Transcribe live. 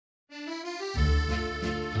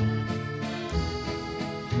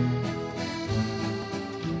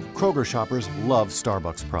Kroger shoppers love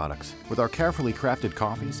Starbucks products. With our carefully crafted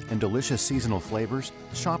coffees and delicious seasonal flavors,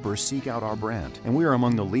 shoppers seek out our brand, and we are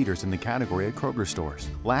among the leaders in the category at Kroger stores.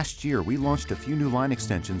 Last year, we launched a few new line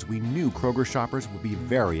extensions we knew Kroger shoppers would be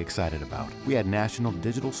very excited about. We had national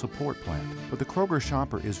digital support planned, but the Kroger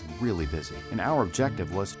shopper is really busy, and our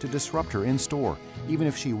objective was to disrupt her in-store, even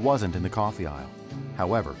if she wasn't in the coffee aisle.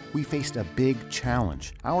 However, we faced a big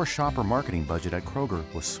challenge. Our shopper marketing budget at Kroger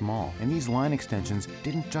was small, and these line extensions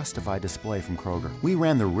didn't justify display from Kroger. We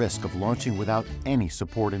ran the risk of launching without any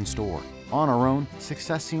support in store. On our own,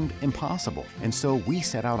 success seemed impossible, and so we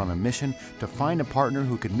set out on a mission to find a partner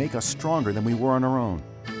who could make us stronger than we were on our own.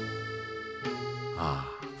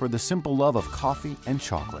 For the simple love of coffee and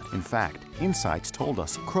chocolate. In fact, insights told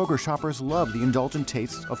us Kroger shoppers love the indulgent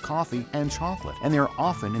tastes of coffee and chocolate, and they're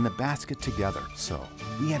often in the basket together. So,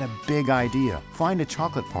 we had a big idea. Find a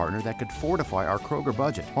chocolate partner that could fortify our Kroger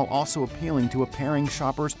budget while also appealing to a pairing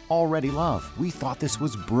shoppers already love. We thought this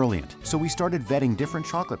was brilliant, so we started vetting different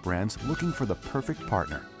chocolate brands looking for the perfect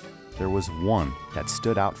partner. There was one that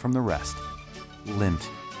stood out from the rest. Lindt.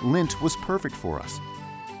 Lindt was perfect for us.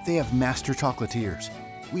 They have master chocolatiers.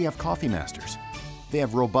 We have coffee masters. They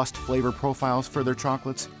have robust flavor profiles for their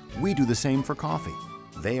chocolates. We do the same for coffee.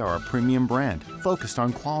 They are a premium brand focused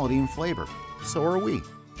on quality and flavor. So are we.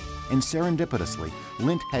 And serendipitously,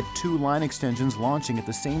 Lindt had 2 line extensions launching at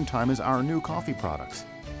the same time as our new coffee products.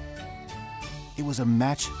 It was a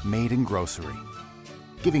match made in grocery,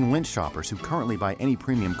 giving Lindt shoppers who currently buy any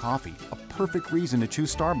premium coffee a perfect reason to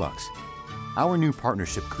choose Starbucks. Our new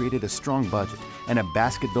partnership created a strong budget and a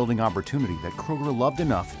basket-building opportunity that Kroger loved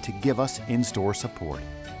enough to give us in-store support.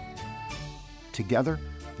 Together,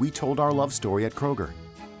 we told our love story at Kroger.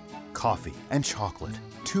 Coffee and chocolate,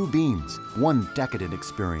 2 beans, 1 decadent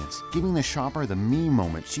experience, giving the shopper the me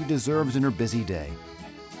moment she deserves in her busy day.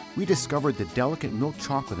 We discovered the delicate milk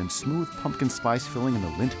chocolate and smooth pumpkin spice filling in the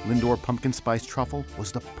Lindt Lindor pumpkin spice truffle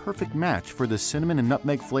was the perfect match for the cinnamon and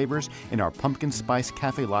nutmeg flavors in our pumpkin spice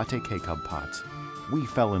cafe latte K-Cup pots. We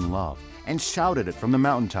fell in love and shouted it from the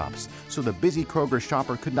mountaintops so the busy Kroger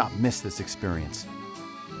shopper could not miss this experience.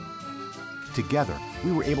 Together,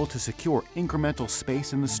 we were able to secure incremental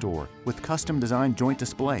space in the store with custom-designed joint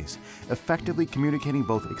displays, effectively communicating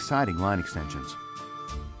both exciting line extensions.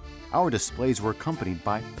 Our displays were accompanied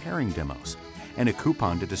by pairing demos and a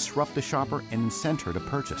coupon to disrupt the shopper and incent her to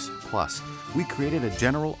purchase. Plus, we created a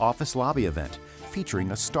general office lobby event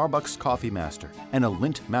featuring a Starbucks coffee master and a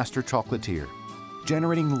Lindt master chocolatier,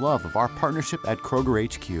 generating love of our partnership at Kroger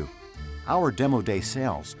HQ. Our demo day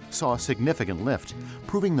sales saw a significant lift,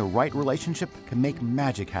 proving the right relationship can make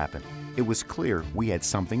magic happen. It was clear we had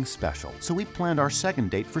something special, so we planned our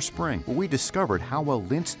second date for spring, where we discovered how well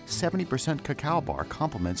Lindt's 70% cacao bar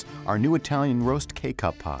complements our new Italian roast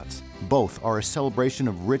K-Cup pods. Both are a celebration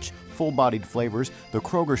of rich, full-bodied flavors the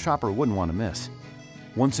Kroger shopper wouldn't want to miss.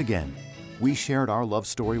 Once again, we shared our love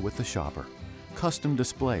story with the shopper. Custom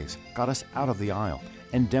displays got us out of the aisle,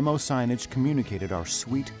 and demo signage communicated our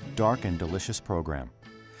sweet, dark, and delicious program.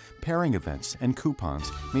 Pairing events and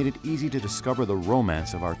coupons made it easy to discover the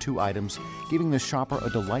romance of our 2 items, giving the shopper a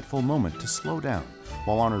delightful moment to slow down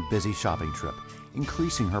while on her busy shopping trip,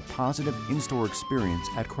 increasing her positive in-store experience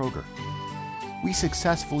at Kroger. We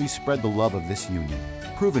successfully spread the love of this union,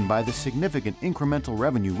 proven by the significant incremental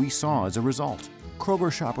revenue we saw as a result.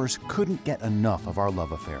 Kroger shoppers couldn't get enough of our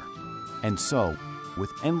love affair. And so,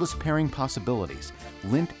 with endless pairing possibilities,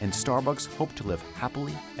 Lindt and Starbucks hope to live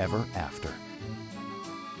happily ever after.